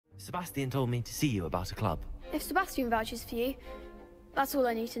Sebastian told me to see you about a club. If Sebastian vouches for you, that's all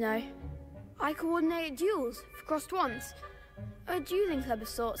I need to know. I coordinate duels for crossed ones. A dueling club of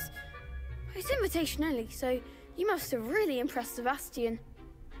sorts. It's invitation only, so you must have really impressed Sebastian.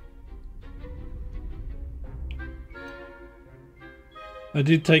 I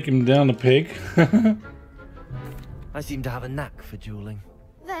did take him down a peg. I seem to have a knack for dueling.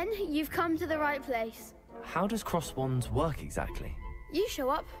 Then you've come to the right place. How does crossed wands work exactly? You show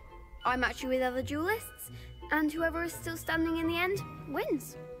up, I match you with other duelists, and whoever is still standing in the end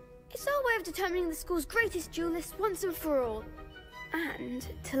wins. It's our way of determining the school's greatest duelist once and for all. And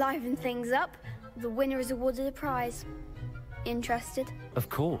to liven things up, the winner is awarded a prize. Interested? Of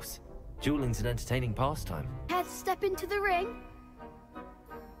course. Dueling's an entertaining pastime. Care to step into the ring?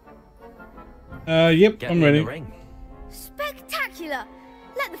 Yep, Get I'm me in ready. the ring. Spectacular!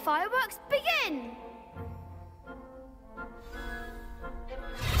 Let the fireworks begin!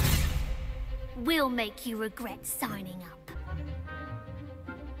 We'll make you regret signing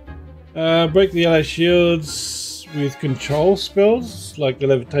up. Break the yellow shields with control spells, like the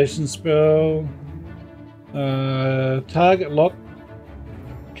levitation spell. Target lock,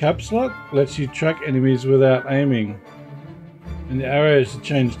 caps lock, lets you track enemies without aiming. And the arrows to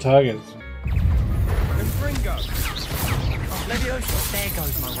change targets. Leviosa, there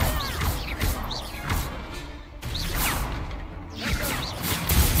goes my way.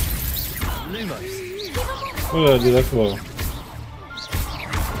 Lumos. What did I do that for?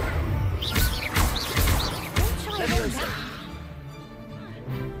 Leviosa.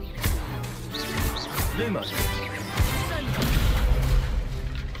 Lumos.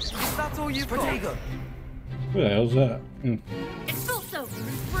 That's all you've got. What the hell's that? Expulso!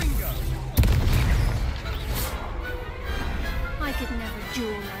 I could never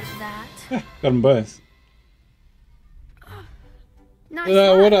duel like that. Got them both. Nice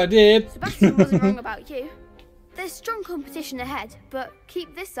What work. I did. Sebastian wasn't wrong about you. There's strong competition ahead, but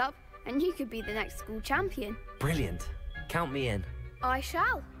keep this up and you could be the next school champion. Brilliant. Count me in. I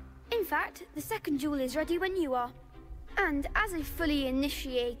shall. In fact, the second duel is ready when you are. And as a fully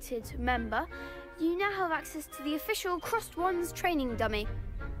initiated member, you now have access to the official Crossed Wands training dummy.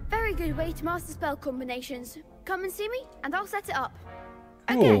 Very good way to master spell combinations. Come and see me, and I'll set it up.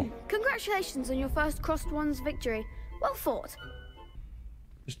 Again, congratulations on your first Crossed Wands victory. Well fought.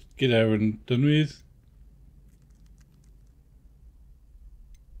 Just get over and done with.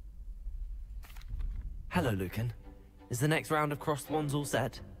 Hello, Lucan. Is the next round of crossed wands all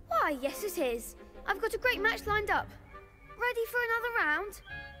set? Why, yes it is. I've got a great match lined up. Ready for another round?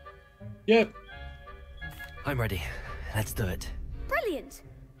 Yep. I'm ready. Let's do it. Brilliant.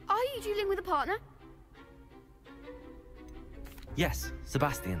 Are you dueling with a partner? Yes,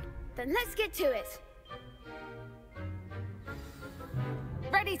 Sebastian. Then let's get to it.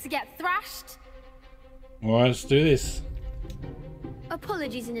 Ready to get thrashed? Alright, let's do this.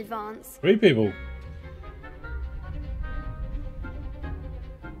 Apologies in advance. 3 people.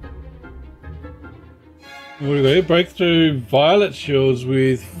 What do we got? Break through violet shields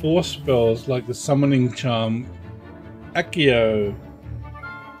with 4 spells like the summoning charm. Accio.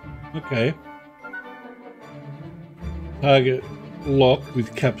 Okay. Target lock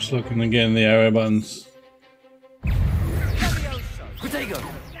with caps lock and again the arrow buttons. Protego.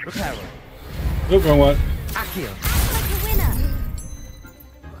 Reparo. Look, wrong one. Accio. Like a winner!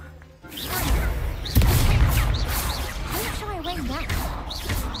 Don't shy away now.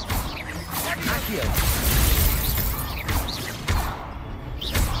 Accio.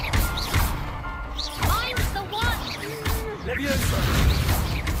 I'm the one! Leviosa.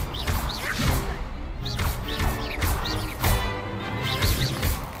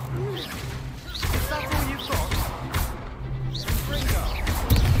 Is that all you've got? Springo.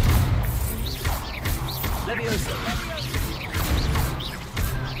 Leviosa.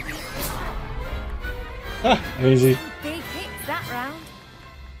 Ah, easy. Big hits that round.